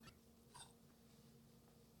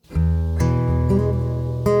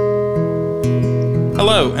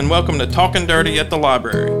Hello, and welcome to Talking Dirty at the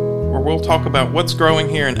Library, where we'll talk about what's growing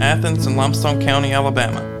here in Athens and Limestone County,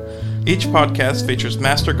 Alabama. Each podcast features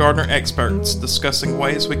master gardener experts discussing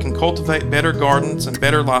ways we can cultivate better gardens and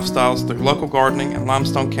better lifestyles through local gardening and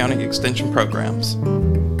Limestone County extension programs.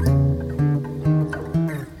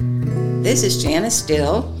 This is Janice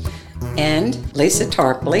Dill and Lisa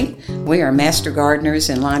Tarpley. We are master gardeners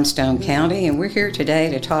in Limestone County, and we're here today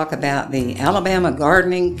to talk about the Alabama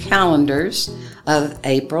gardening calendars of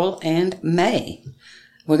April and May.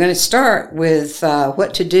 We're going to start with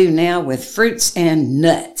what to do now with fruits and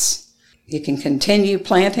nuts. You can continue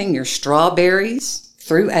planting your strawberries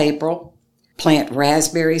through April, plant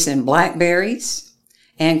raspberries and blackberries,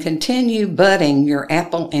 and continue budding your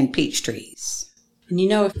apple and peach trees. And you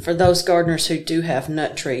know, for those gardeners who do have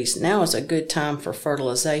nut trees, now is a good time for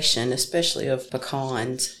fertilization, especially of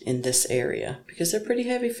pecans in this area, because they're pretty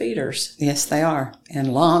heavy feeders. Yes, they are.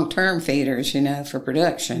 And long-term feeders, for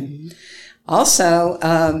production. Mm-hmm. Also,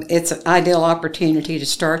 it's an ideal opportunity to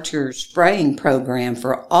start your spraying program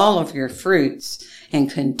for all of your fruits and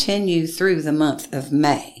continue through the month of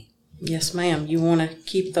May. Yes, ma'am. You want to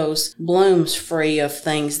keep those blooms free of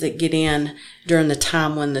things that get in during the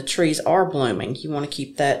time when the trees are blooming. You want to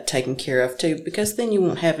keep that taken care of too, because then you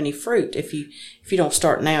won't have any fruit. If you don't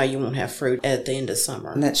start now, you won't have fruit at the end of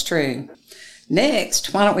summer. That's true.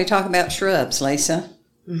 Next, why don't we talk about shrubs, Lisa?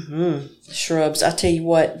 Shrubs. I tell you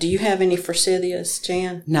what, do you have any forsythias,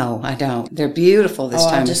 Jan? No, I don't. They're beautiful this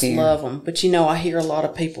time of year. I just love them. But I hear a lot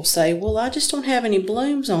of people say, well, I just don't have any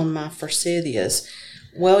blooms on my forsythias.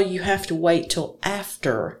 Well, you have to wait till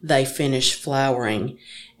after they finish flowering.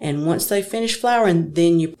 And once they finish flowering,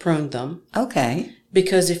 then you prune them. Okay.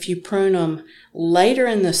 Because if you prune them later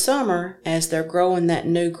in the summer, as they're growing that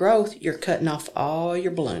new growth, you're cutting off all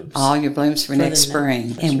your blooms. All your blooms for next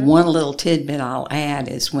spring. And right. One little tidbit I'll add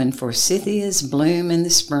is when forsythias bloom in the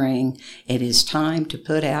spring, it is time to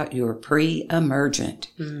put out your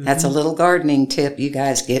pre-emergent. Mm-hmm. That's a little gardening tip you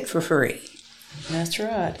guys get for free. That's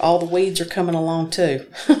right. All the weeds are coming along too.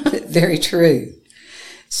 Very true.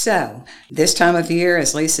 So, this time of year,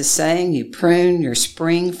 as Lisa's saying, you prune your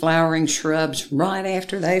spring flowering shrubs right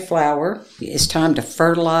after they flower. It's time to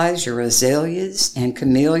fertilize your azaleas and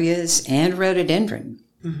camellias and rhododendron.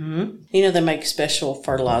 Mm-hmm. They make special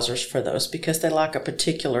fertilizers for those because they like a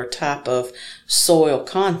particular type of soil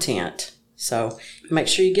content. So, make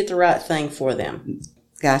sure you get the right thing for them.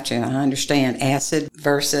 Gotcha. I understand. Acid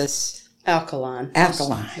versus alkaline.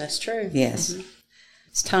 That's true. Yes. Mm-hmm.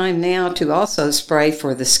 It's time now to also spray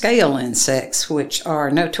for the scale insects, which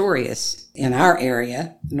are notorious in our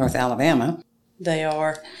area, North Alabama. They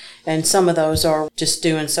are. And some of those are just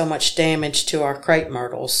doing so much damage to our crepe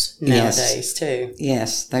myrtles nowadays, too.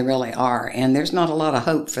 Yes, they really are. And there's not a lot of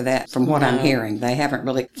hope for that from what I'm hearing. They haven't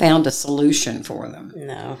really found a solution for them.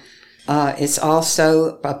 No. It's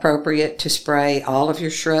also appropriate to spray all of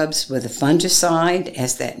your shrubs with a fungicide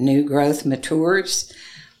as that new growth matures.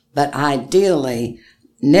 But ideally,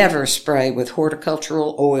 never spray with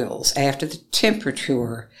horticultural oils after the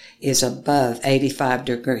temperature is above 85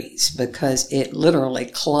 degrees because it literally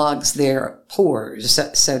clogs their pores,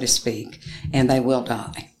 so to speak, and they will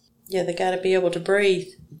die. Yeah, they got to be able to breathe.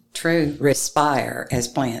 True. Respire, as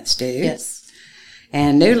plants do. Yes.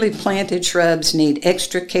 And newly planted shrubs need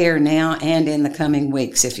extra care now and in the coming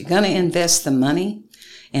weeks. If you're going to invest the money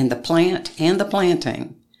in the plant and the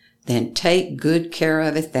planting, then take good care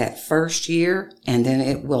of it that first year, and then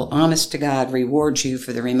it will, honest to God, reward you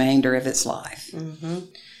for the remainder of its life. Mm-hmm.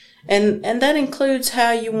 And that includes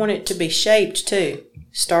how you want it to be shaped, too.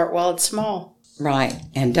 Start while it's small. Right,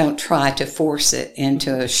 and don't try to force it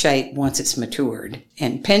into a shape once it's matured.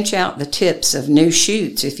 And pinch out the tips of new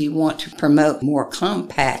shoots if you want to promote more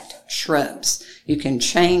compact shrubs. You can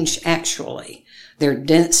change, actually, their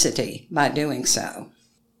density by doing so.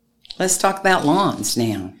 Let's talk about lawns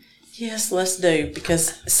now. Yes, let's do,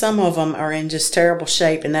 because some of them are in just terrible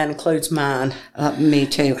shape, and that includes mine. Me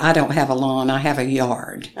too. I don't have a lawn. I have a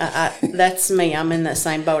yard. That's me. I'm in that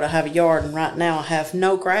same boat. I have a yard, and right now I have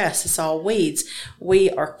no grass. It's all weeds. We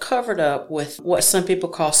are covered up with what some people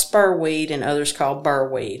call spurweed and others call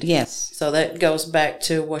burrweed. Yes. So that goes back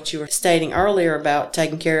to what you were stating earlier about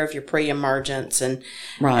taking care of your pre-emergents.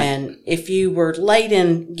 Right. And if you were late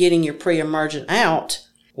in getting your pre-emergent out,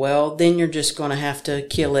 well, then you're just going to have to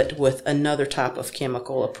kill it with another type of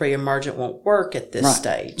chemical. A pre-emergent won't work at this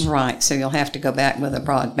stage. Right. So you'll have to go back with a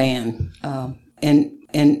broadband.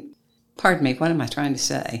 And pardon me, what am I trying to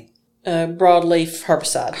say? Broadleaf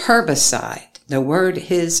herbicide. Herbicide. The word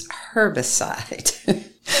is herbicide.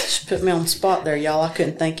 She put me on the spot there, y'all. I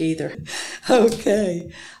couldn't think either.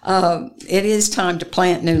 Okay. It is time to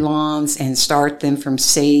plant new lawns and start them from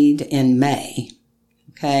seed in May.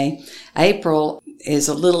 Okay. April is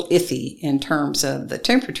a little iffy in terms of the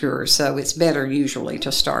temperature, so it's better usually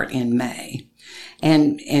to start in May.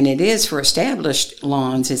 And it is for established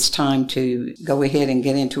lawns, it's time to go ahead and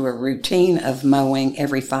get into a routine of mowing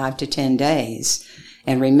every 5 to 10 days.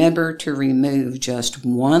 And remember to remove just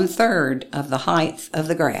 1/3 of the height of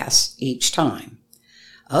the grass each time.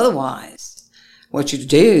 Otherwise, what you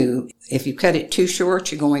do, if you cut it too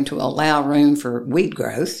short, you're going to allow room for weed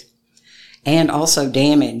growth and also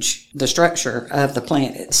damage the structure of the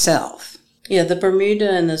plant itself. Yeah, the Bermuda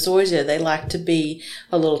and the zoysia, they like to be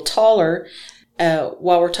a little taller.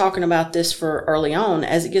 While we're talking about this for early on,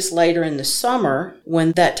 as it gets later in the summer,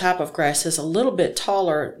 when that type of grass is a little bit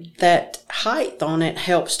taller, that height on it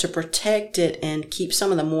helps to protect it and keep some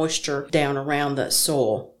of the moisture down around the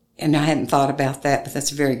soil. And I hadn't thought about that, but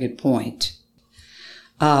that's a very good point.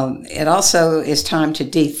 It also is time to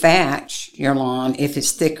dethatch your lawn if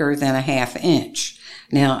it's thicker than a 1/2 inch.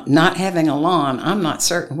 Now, not having a lawn, I'm not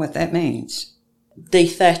certain what that means.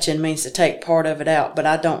 Dethatching means to take part of it out, but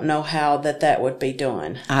I don't know how that would be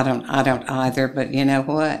done. I don't either, but you know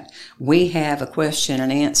what? We have a question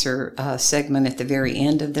and answer segment at the very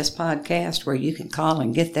end of this podcast where you can call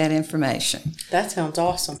and get that information. That sounds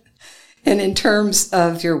awesome. And in terms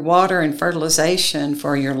of your water and fertilization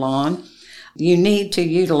for your lawn, you need to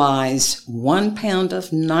utilize 1 pound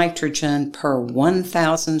of nitrogen per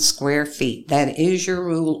 1,000 square feet. That is your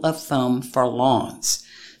rule of thumb for lawns.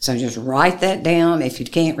 So just write that down if you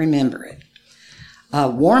can't remember it.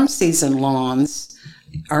 Warm season lawns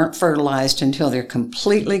aren't fertilized until they're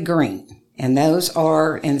completely green. And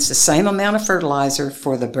it's the same amount of fertilizer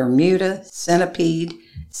for the Bermuda, centipede,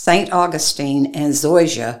 St. Augustine, and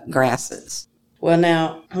zoysia grasses. Well,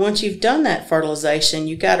 now, once you've done that fertilization,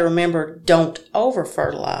 you got to remember, don't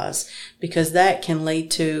over-fertilize, because that can lead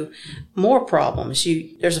to more problems.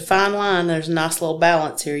 There's a fine line. There's a nice little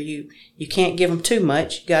balance here. You can't give them too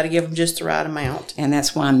much. You got to give them just the right amount. And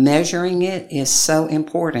that's why measuring it is so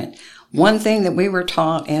important. One thing that we were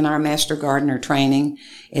taught in our Master Gardener training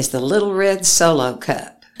is the Little Red Solo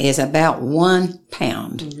Cup is about 1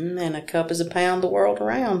 pound. And a cup is a pound the world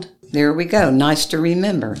around. There we go. Nice to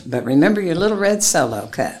remember. But remember your Little Red Solo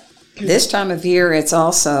Cup. This time of year, it's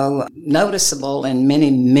also noticeable in many,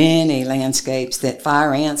 many landscapes that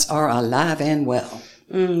fire ants are alive and well.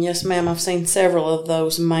 Yes, ma'am. I've seen several of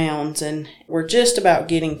those mounds, and we're just about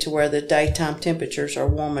getting to where the daytime temperatures are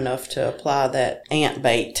warm enough to apply that ant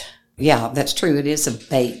bait. Yeah, that's true. It is a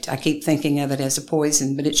bait. I keep thinking of it as a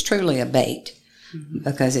poison, but it's truly a bait.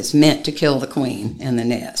 Because it's meant to kill the queen in the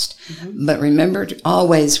nest. But remember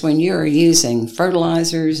always, when you're using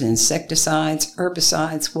fertilizers, insecticides,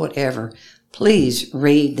 herbicides, whatever, please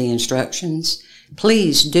read the instructions.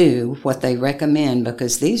 Please do what they recommend,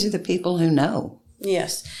 because these are the people who know.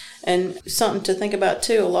 Yes. And something to think about,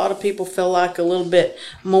 too. A lot of people feel like a little bit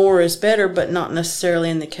more is better, but not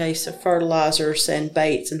necessarily in the case of fertilizers and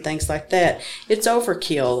baits and things like that. It's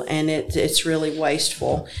overkill, and it's really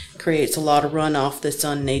wasteful. Creates a lot of runoff that's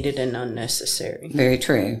unneeded and unnecessary. Very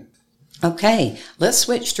true. Okay, let's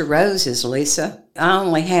switch to roses, Lisa. I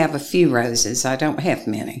only have a few roses. I don't have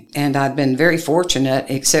many. And I've been very fortunate,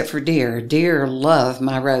 except for deer. Deer love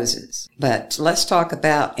my roses. But let's talk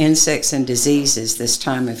about insects and diseases this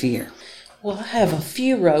time of year. Well, I have a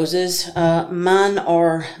few roses. Mine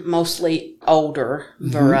are mostly older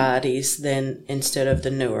varieties than instead of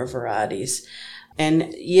the newer varieties.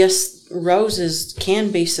 And yes, roses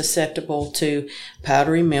can be susceptible to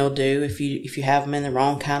powdery mildew if you have them in the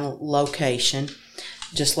wrong kind of location,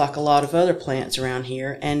 just like a lot of other plants around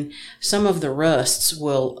here. And some of the rusts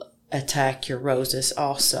will attack your roses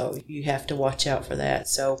also. You have to watch out for that.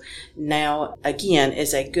 So now, again,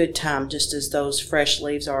 is a good time, just as those fresh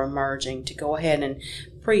leaves are emerging, to go ahead and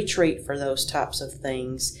pre-treat for those types of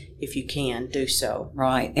things if you can do so.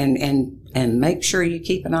 Right, and make sure you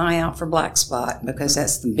keep an eye out for black spot, because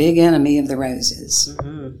that's the big enemy of the roses.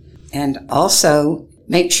 And also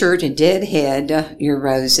make sure to deadhead your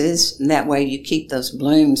roses, and that way you keep those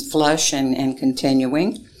blooms flush and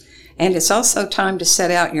continuing. And it's also time to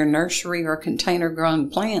set out your nursery or container grown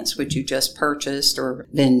plants, which you just purchased or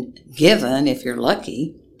been given if you're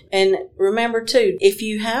lucky. And remember, too, if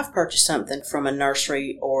you have purchased something from a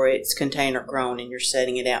nursery or it's container grown and you're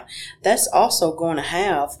setting it out, that's also going to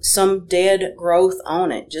have some dead growth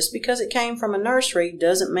on it. Just because it came from a nursery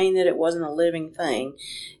doesn't mean that it wasn't a living thing.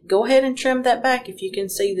 Go ahead and trim that back if you can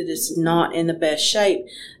see that it's not in the best shape.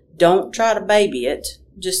 Don't try to baby it.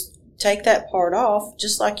 Just take that part off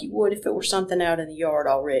just like you would if it were something out in the yard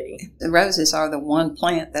already. The roses are the one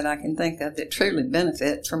plant that I can think of that truly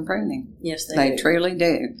benefit from pruning. Yes, They do. truly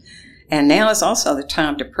do. And now is also the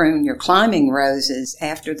time to prune your climbing roses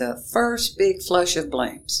after the first big flush of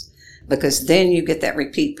blooms, because then you get that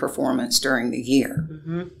repeat performance during the year.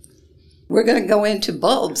 Mm-hmm. We're going to go into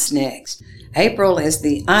bulbs next. April is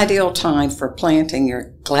the ideal time for planting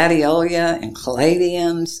your gladiola and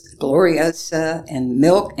caladiums, gloriosa, and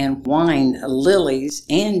milk and wine lilies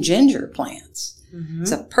and ginger plants. Mm-hmm.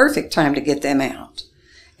 It's a perfect time to get them out.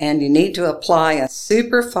 And you need to apply a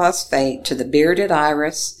superphosphate to the bearded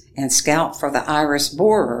iris and scout for the iris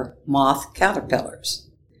borer moth caterpillars.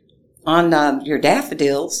 On your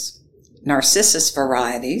daffodils, narcissus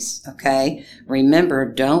varieties, okay, remember,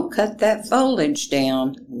 don't cut that foliage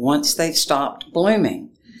down once they've stopped blooming.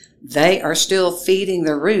 They are still feeding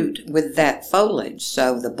the root with that foliage,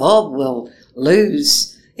 so the bulb will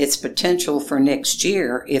lose its potential for next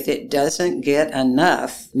year if it doesn't get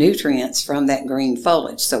enough nutrients from that green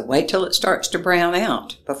foliage. So wait till it starts to brown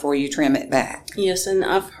out before you trim it back. Yes, and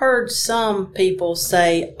I've heard some people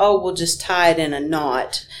say, oh, we'll just tie it in a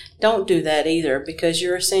knot. Don't do that either, because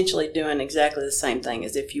you're essentially doing exactly the same thing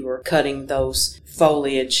as if you were cutting those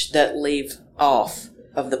foliage that leave off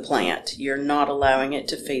of the plant. You're not allowing it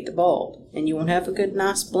to feed the bulb, and you won't have a good,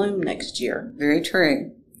 nice bloom next year. Very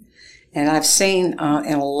true. And I've seen in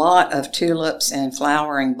a lot of tulips and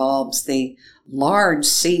flowering bulbs the large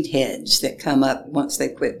seed heads that come up once they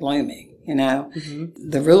quit blooming. You know,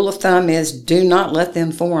 The rule of thumb is do not let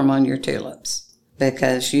them form on your tulips,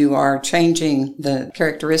 because you are changing the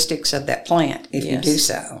characteristics of that plant if you do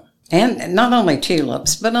so. And not only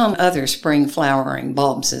tulips, but on other spring flowering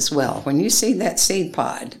bulbs as well. When you see that seed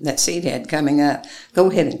pod, that seed head coming up,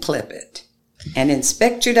 go ahead and clip it. And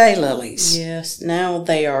inspect your daylilies. Yes, now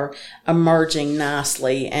they are emerging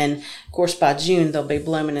nicely, and of course by June they'll be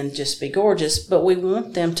blooming and just be gorgeous, but we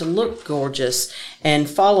want them to look gorgeous and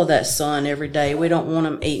follow that sun every day. We don't want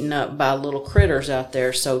them eaten up by little critters out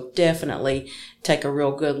there, so definitely take a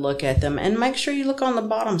real good look at them, and make sure you look on the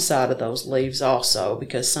bottom side of those leaves also,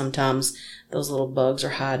 because sometimes those little bugs are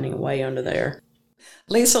hiding away under there.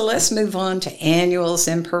 Lisa, let's move on to annuals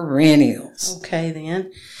and perennials. Okay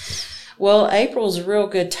then. Well, April's a real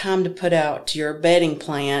good time to put out your bedding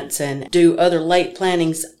plants and do other late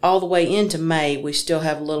plantings all the way into May. We still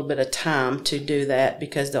have a little bit of time to do that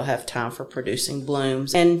because they'll have time for producing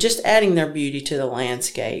blooms and just adding their beauty to the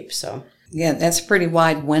landscape. So, yeah, that's a pretty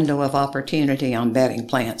wide window of opportunity on bedding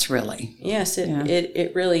plants, really. Yes,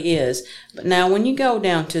 it really is. But now when you go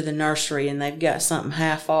down to the nursery and they've got something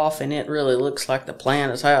half off and it really looks like the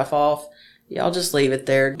plant is half off, y'all just leave it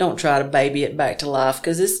there. Don't try to baby it back to life,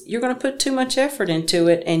 because you're going to put too much effort into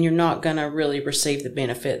it and you're not going to really receive the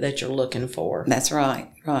benefit that you're looking for. That's right.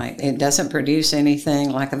 It doesn't produce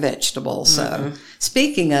anything like a vegetable. So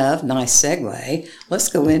speaking of, nice segue, let's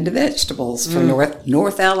go into vegetables for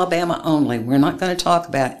North Alabama only. We're not going to talk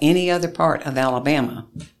about any other part of Alabama.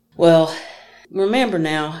 Well, remember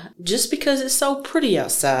now, just because it's so pretty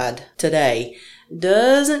outside today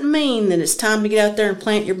doesn't mean that it's time to get out there and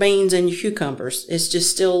plant your beans and your cucumbers. It's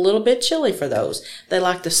just still a little bit chilly for those. They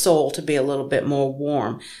like the soil to be a little bit more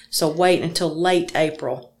warm. So wait until late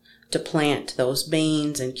April to plant those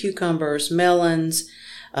beans and cucumbers, melons,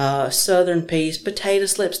 southern peas, potato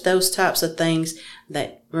slips, those types of things.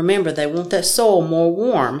 That, remember, they want that soil more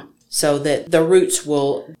warm so that the roots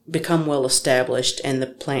will become well established and the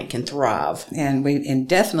plant can thrive. And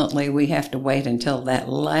definitely we have to wait until that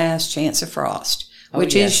last chance of frost,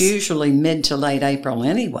 which is usually mid to late April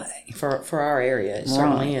anyway. For our area, it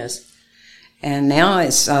certainly is. And now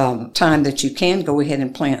it's time that you can go ahead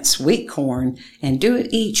and plant sweet corn and do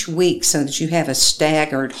it each week so that you have a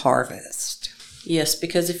staggered harvest. Yes,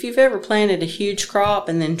 because if you've ever planted a huge crop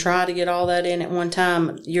and then try to get all that in at one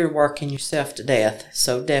time, you're working yourself to death.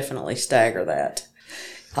 So definitely stagger that.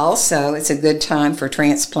 Also, it's a good time for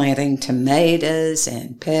transplanting tomatoes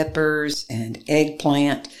and peppers and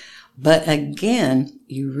eggplant. But again,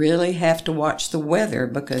 you really have to watch the weather,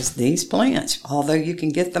 because these plants, although you can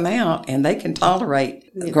get them out and they can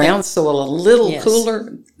tolerate ground soil a little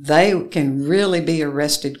cooler, they can really be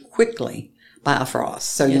arrested quickly by a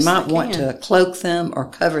frost. So you might want to cloak them or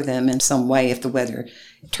cover them in some way if the weather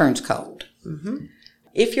turns cold. Mm-hmm.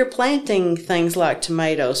 If you're planting things like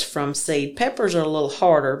tomatoes from seed, peppers are a little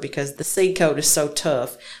harder because the seed coat is so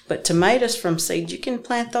tough. But tomatoes from seed, you can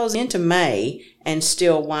plant those into May and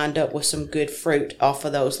still wind up with some good fruit off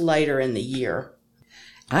of those later in the year.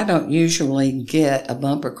 I don't usually get a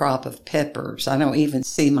bumper crop of peppers. I don't even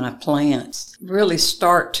see my plants really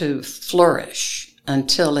start to flourish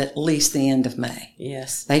until at least the end of May.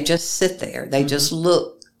 Yes. They just sit there. They just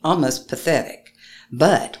look almost pathetic.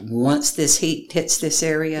 But once this heat hits this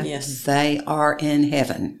area, yes, they are in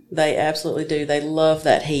heaven. They absolutely do. They love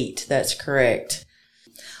that heat. That's correct.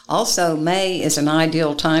 Also, May is an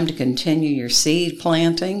ideal time to continue your seed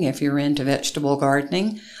planting if you're into vegetable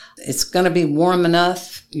gardening. It's going to be warm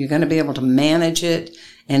enough. You're going to be able to manage it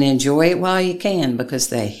and enjoy it while you can, because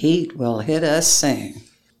the heat will hit us soon.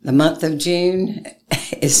 The month of June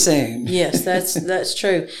is soon. Yes, that's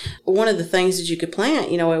true. One of the things that you could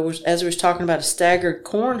plant, as we was talking about a staggered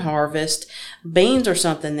corn harvest, beans are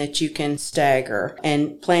something that you can stagger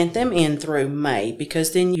and plant them in through May,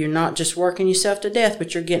 because then you're not just working yourself to death,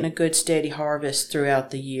 but you're getting a good steady harvest throughout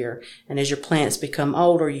the year. And as your plants become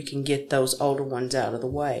older, you can get those older ones out of the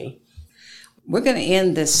way. We're going to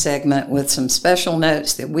end this segment with some special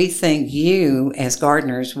notes that we think you, as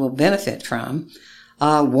gardeners, will benefit from.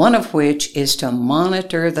 One of which is to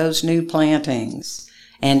monitor those new plantings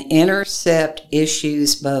and intercept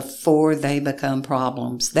issues before they become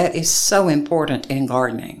problems. That is so important in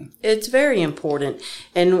gardening. It's very important.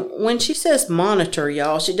 And when she says monitor,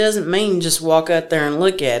 y'all, she doesn't mean just walk out there and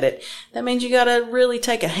look at it. That means you got to really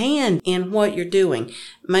take a hand in what you're doing.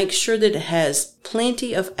 Make sure that it has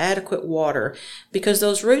plenty of adequate water, because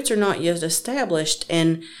those roots are not yet established.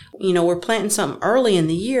 And, we're planting something early in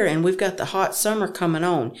the year and we've got the hot summer coming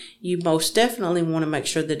on. You most definitely want to make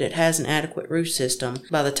sure that it has an adequate root system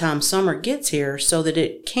by the time summer gets here so that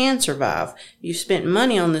it can survive. You've spent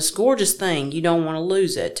money on this gorgeous thing. You don't want to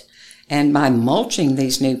lose it. And by mulching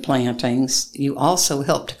these new plantings, you also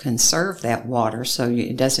help to conserve that water so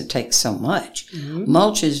it doesn't take so much. Mm-hmm.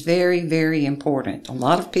 Mulch is very, very important. A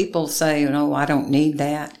lot of people say, I don't need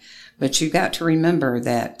that. But you've got to remember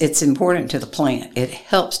that it's important to the plant. It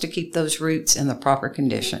helps to keep those roots in the proper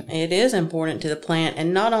condition. It is important to the plant,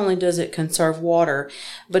 and not only does it conserve water,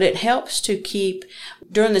 but it helps to keep,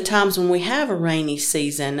 during the times when we have a rainy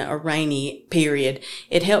season, a rainy period,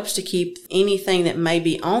 it helps to keep anything that may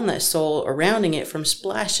be on that soil surrounding it from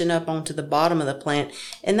splashing up onto the bottom of the plant.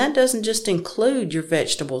 And that doesn't just include your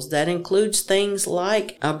vegetables. That includes things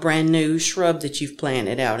like a brand new shrub that you've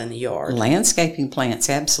planted out in the yard. Landscaping plants,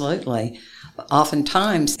 absolutely.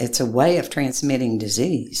 Oftentimes, it's a way of transmitting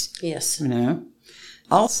disease. Yes.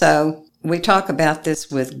 Also, we talk about this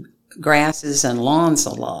with grasses and lawns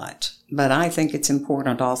a lot, but I think it's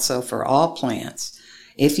important also for all plants.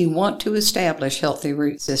 If you want to establish healthy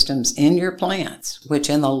root systems in your plants, which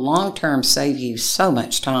in the long term save you so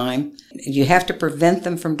much time, you have to prevent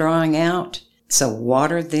them from drying out, so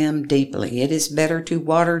water them deeply. It is better to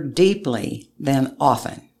water deeply than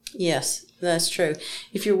often. Yes. That's true.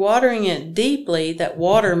 If you're watering it deeply, that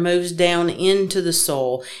water moves down into the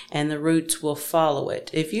soil and the roots will follow it.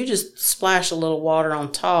 If you just splash a little water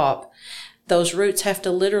on top, those roots have to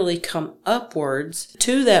literally come upwards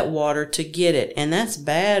to that water to get it. And that's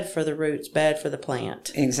bad for the roots, bad for the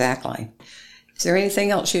plant. Exactly. Is there anything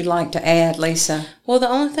else you'd like to add, Lisa? Well, the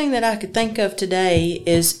only thing that I could think of today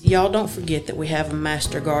is y'all don't forget that we have a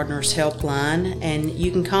Master Gardeners helpline, and you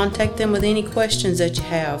can contact them with any questions that you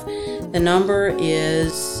have. The number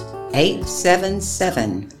is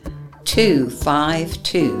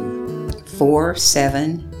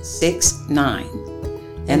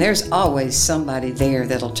 877-252-4769. And there's always somebody there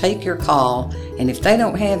that'll take your call, and if they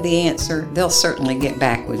don't have the answer, they'll certainly get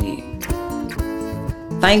back with you.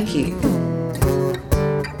 Thank you.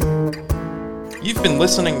 You've been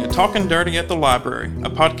listening to Talking Dirty at the Library, a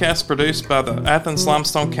podcast produced by the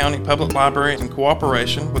Athens-Limestone County Public Library in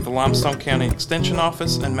cooperation with the Limestone County Extension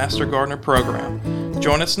Office and Master Gardener Program.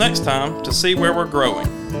 Join us next time to see where we're growing.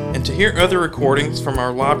 And to hear other recordings from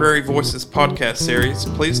our Library Voices podcast series,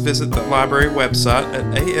 please visit the library website at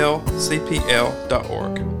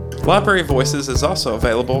alcpl.org. Library Voices is also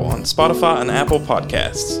available on Spotify and Apple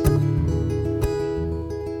Podcasts.